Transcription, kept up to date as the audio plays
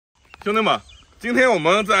兄弟们，今天我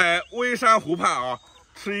们在微山湖畔啊，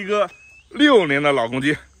吃一个6年的老公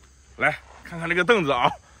鸡。来看看这个凳子啊，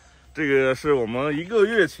这个是我们1个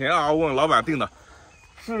月前啊问老板订的，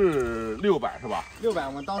是600是吧？600，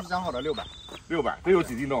我们当时讲好的600。600，这有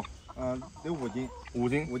几斤重？有5斤。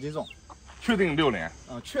5斤重。确定6年？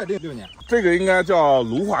确定6年。这个应该叫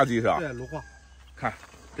芦花鸡是吧？对，芦花。看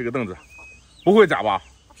这个凳子，不会假吧？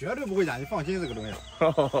绝对不会假，你放心，这个东西。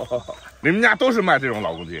你们家都是卖这种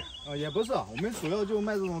老公鸡？也不是，我们主要就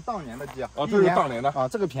卖这种当年的鸡。哦，这是当年的啊，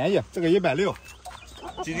这个便宜，这个160。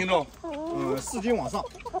几斤重？4斤往上。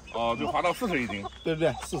哦，就划到40一斤。对对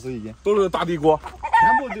对，40一斤。都是大地锅，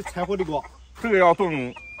全部就柴火的锅。这个要炖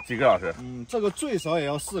几个小时？这个最少也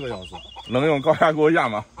要4个小时。能用高压锅压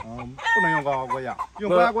吗？不能用高压锅压，用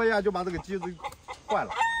高压锅压就把这个鸡子坏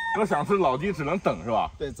了。要想吃老鸡只能等是吧？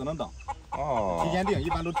对，只能等。哦，提前订，一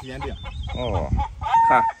般都提前订。哦，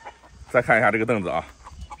再看一下这个凳子啊，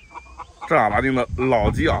正儿八经的老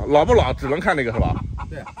鸡啊，老不老只能看这个是吧？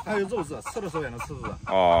对，还有肉质，吃的时候也能吃质。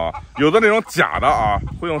哦，有的那种假的啊，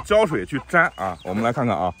会用胶水去粘啊。我们来看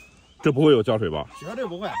看啊，这不会有胶水吧？绝对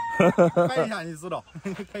不会，掰一下你知道，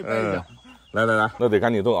可以掰一下。来，那得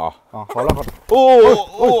赶紧炖啊！好了。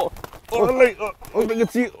累那个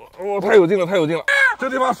鸡，太有劲了。这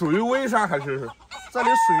地方属于微山还是？这里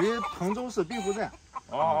属于滕州市滨湖镇。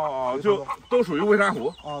就都属于微山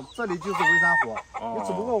湖。这里就是微山湖。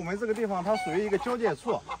只不过我们这个地方它属于一个交界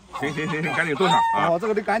处。行，赶紧炖上啊！这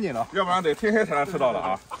个得赶紧了，要不然得天黑才能吃到的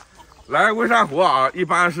啊。来微山湖啊，一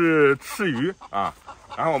般是吃鱼啊，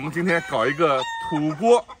然后我们今天搞一个土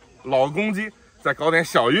锅老公鸡，再搞点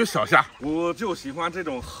小鱼小虾。我就喜欢这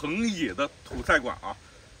种很野的土菜馆啊，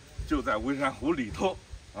就在微山湖里头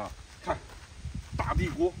啊。看，大地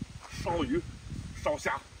锅烧鱼、烧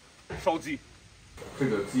虾、烧鸡，这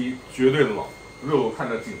个鸡绝对老，肉看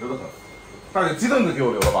着紧实的很。大姐，鸡凳子给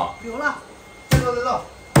我留了吧？留了，在这。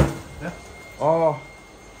来。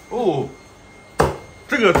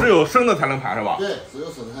这个只有生的才能盘是吧？对，只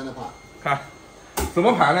有生的才能盘。看，怎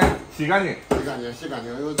么盘呢？洗干净，洗干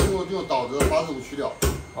净，用刀子把肉去掉。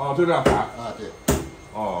就这样盘。对。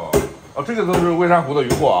这个都是微山湖的渔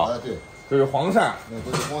获啊。对。这是黄鳝。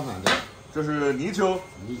都是黄鳝的。这是泥鳅。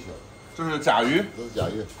这是甲鱼。这是甲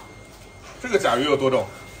鱼。这个甲鱼有多重？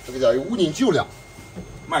这个甲鱼5斤9两。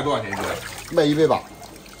卖多少钱一斤？卖180。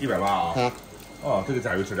180啊。这个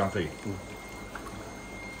甲鱼质量可以。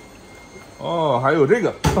还有这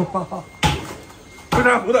个微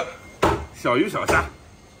山湖的小鱼小虾。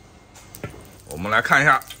我们来看一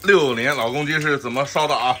下6年老公鸡是怎么烧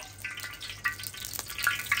的啊。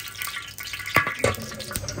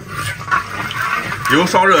油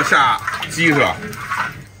烧热下鸡是吧？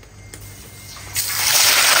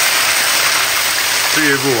这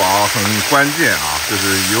一步啊很关键啊，就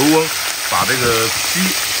是油温把这个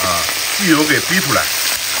鸡油给逼出来，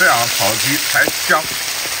这样炒鸡才香。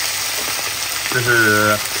这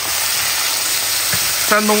是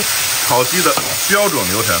山东炒鸡的标准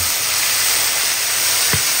流程。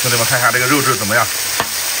兄弟们看一下这个肉质怎么样？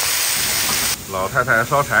老太太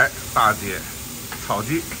烧柴，大姐炒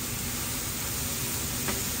鸡。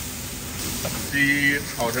鸡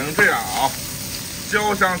炒成这样啊，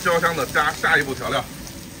焦香的，加下一步调料：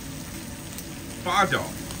八角、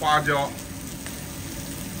花椒、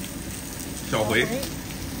小茴、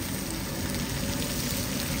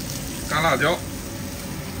干辣椒，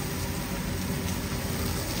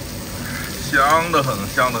香的很。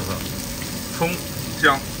葱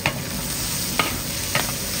姜，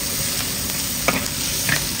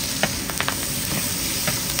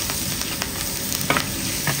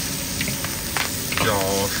要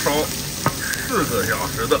烧4个小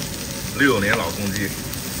时的6年老公鸡，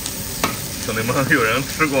兄弟们有人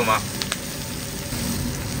吃过吗？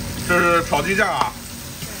这是炒鸡酱啊，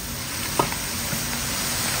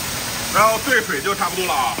然后兑水就差不多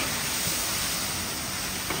了啊。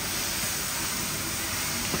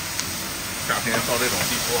夏天烧这种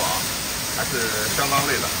地锅啊，还是相当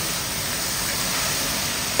累的。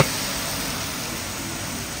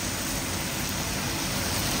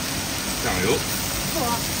酱油、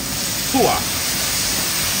醋啊，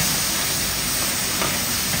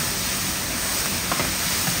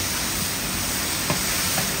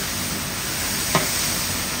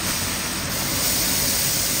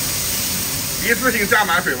一次性加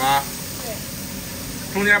满水吗？对。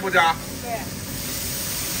中间不加？对。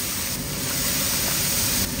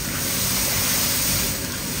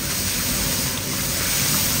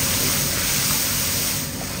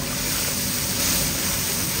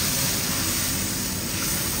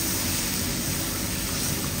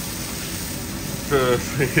这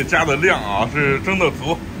水加的量啊，是真的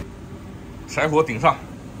足。柴火顶上，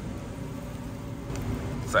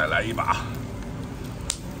再来一把。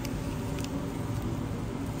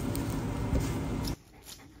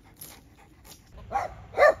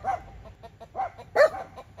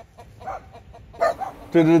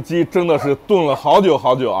这只鸡真的是炖了好久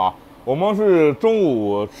好久啊！我们是中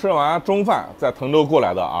午吃完中饭在滕州过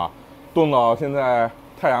来的啊，炖到现在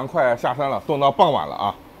太阳快下山了，炖到傍晚了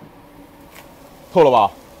啊。透了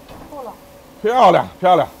吧？透了。漂亮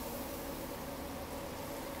漂亮。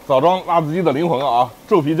枣庄辣子鸡的灵魂啊，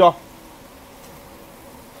皱皮椒。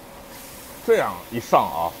这样一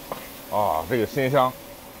上啊，这个鲜香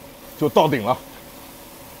就到顶了。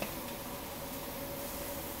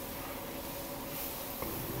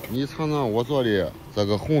你尝尝我做的这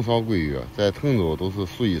个红烧桂鱼，在滕州都是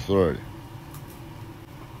数一数二的。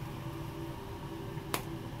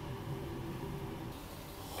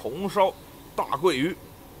红烧大桂鱼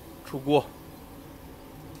出锅，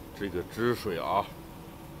这个汁水啊，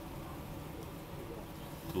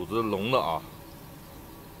肚子浓的啊。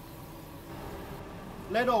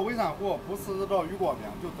来到微山湖不吃这道鱼锅饼，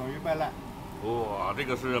就等于卖赖。哇，这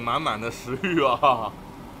个是满满的食欲啊！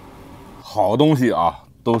好东西啊，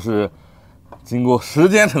都是经过时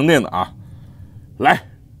间沉淀的啊。来，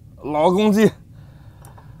老公鸡，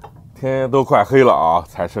天都快黑了啊，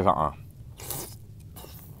才吃上啊。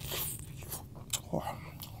哇，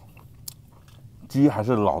鸡还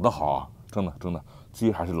是老的好啊，真的，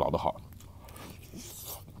鸡还是老的好。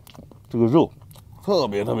这个肉特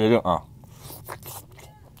别韧啊。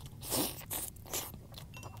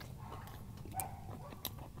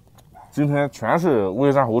今天全是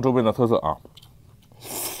微山湖周边的特色啊！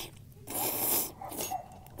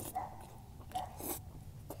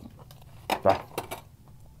来，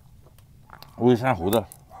微山湖的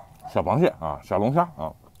小螃蟹啊，小龙虾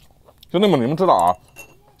啊，兄弟们，你们知道啊，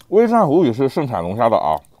微山湖也是盛产龙虾的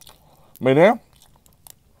啊。每年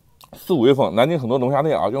4、5月份，南京很多龙虾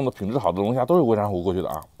店啊，用的品质好的龙虾都是微山湖过去的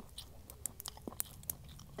啊。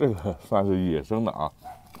这个算是野生的啊，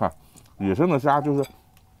看野生的虾就是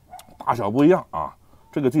大小不一样啊。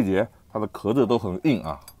这个季节它的壳子都很硬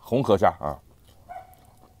啊，红壳虾啊。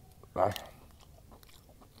来，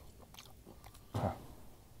看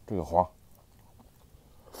这个黄，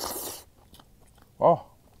哦，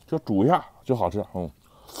就煮一下就好吃。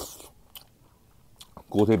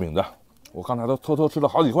锅贴饼子，我刚才都偷偷吃了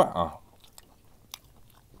好几块啊。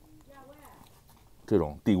这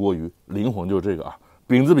种地锅鱼灵魂就是这个啊，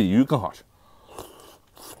饼子比鱼更好吃，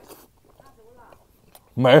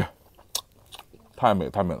美，太美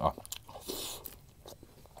了啊！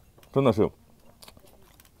真的是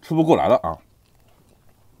吃不过来了啊！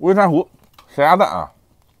微山湖咸鸭蛋啊，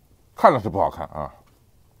看着是不好看啊，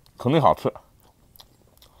肯定好吃。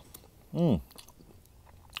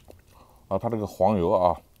它这个黄油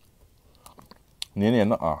啊，黏黏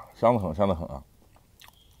的啊，香的很啊。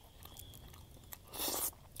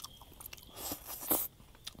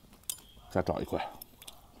再找一块，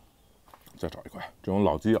这种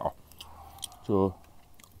老鸡啊，就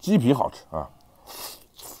鸡皮好吃啊，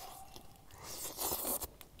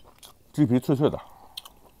鸡皮脆脆的。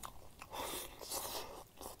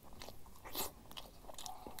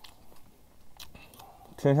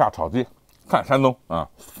天下炒鸡，看山东啊，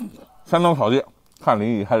山东炒鸡，看临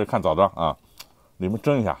沂还是看枣庄啊？你们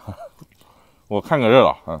争一下，我看个热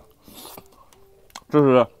闹啊。这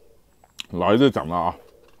是老爷子讲的啊。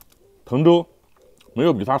滕州没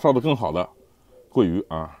有比它烧的更好的桂鱼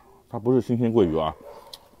啊，它不是新鲜桂鱼啊，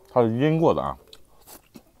它是腌过的啊。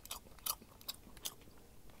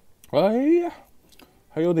哎呀，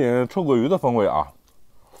还有点臭鳜鱼的风味啊。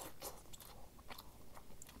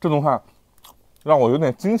这顿饭让我有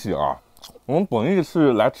点惊喜啊！我们本意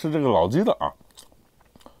是来吃这个老鸡的啊，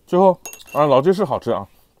最后老鸡是好吃啊，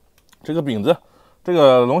这个饼子，这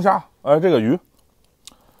个龙虾，这个鱼，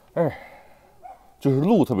就是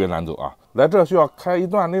路特别难走啊，来这需要开一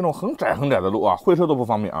段那种很窄的路啊，会车都不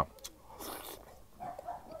方便啊，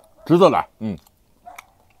值得来。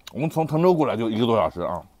我们从滕州过来就1个多小时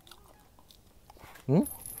啊。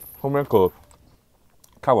后面狗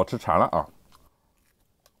看我吃馋了啊，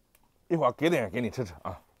一会儿给点给你吃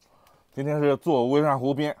啊。今天是坐微山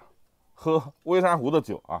湖边，喝微山湖的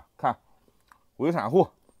酒啊，看微山湖，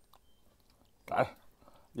来。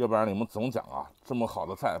要不然你们总讲啊，这么好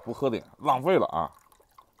的菜不喝点浪费了啊！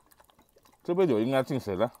这杯酒应该敬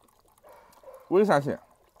谁呢？微山县、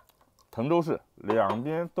滕州市两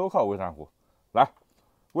边都靠微山湖，来，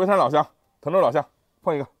微山老乡、滕州老乡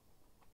碰一个。